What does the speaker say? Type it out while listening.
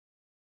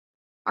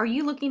Are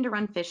you looking to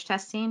run fish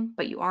testing,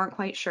 but you aren't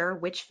quite sure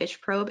which fish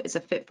probe is a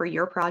fit for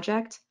your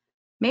project?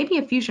 Maybe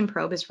a fusion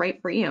probe is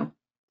right for you.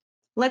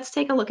 Let's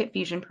take a look at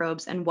fusion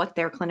probes and what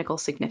their clinical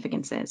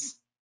significance is.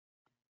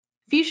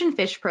 Fusion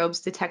fish probes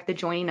detect the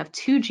joining of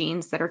two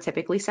genes that are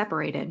typically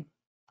separated.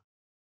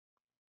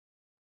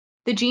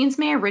 The genes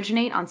may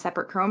originate on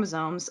separate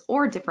chromosomes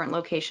or different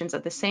locations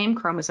of the same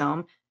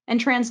chromosome and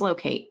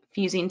translocate,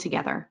 fusing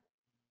together.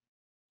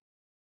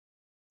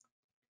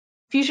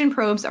 Fusion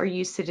probes are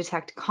used to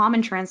detect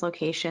common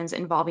translocations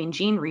involving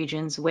gene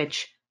regions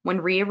which, when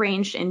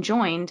rearranged and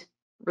joined,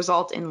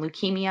 result in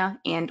leukemia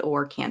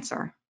and/or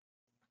cancer.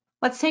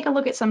 Let's take a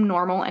look at some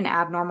normal and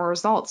abnormal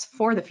results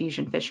for the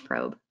fusion fish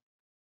probe.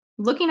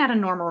 Looking at a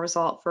normal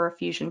result for a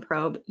fusion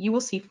probe, you will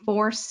see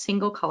 4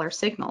 single color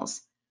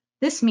signals.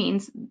 This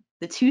means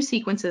the 2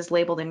 sequences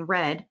labeled in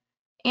red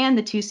and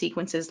the 2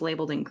 sequences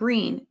labeled in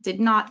green did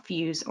not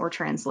fuse or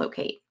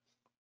translocate.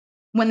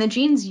 When the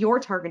genes you're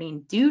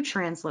targeting do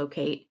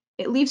translocate,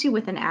 it leaves you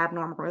with an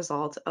abnormal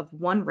result of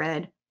 1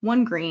 red,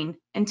 1 green,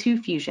 and 2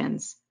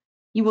 fusions.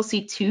 You will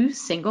see 2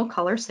 single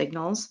color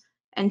signals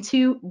and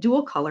 2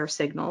 dual color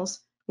signals,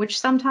 which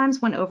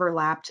sometimes when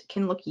overlapped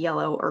can look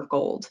yellow or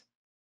gold.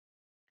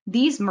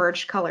 These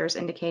merged colors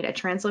indicate a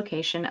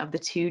translocation of the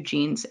 2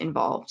 genes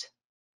involved.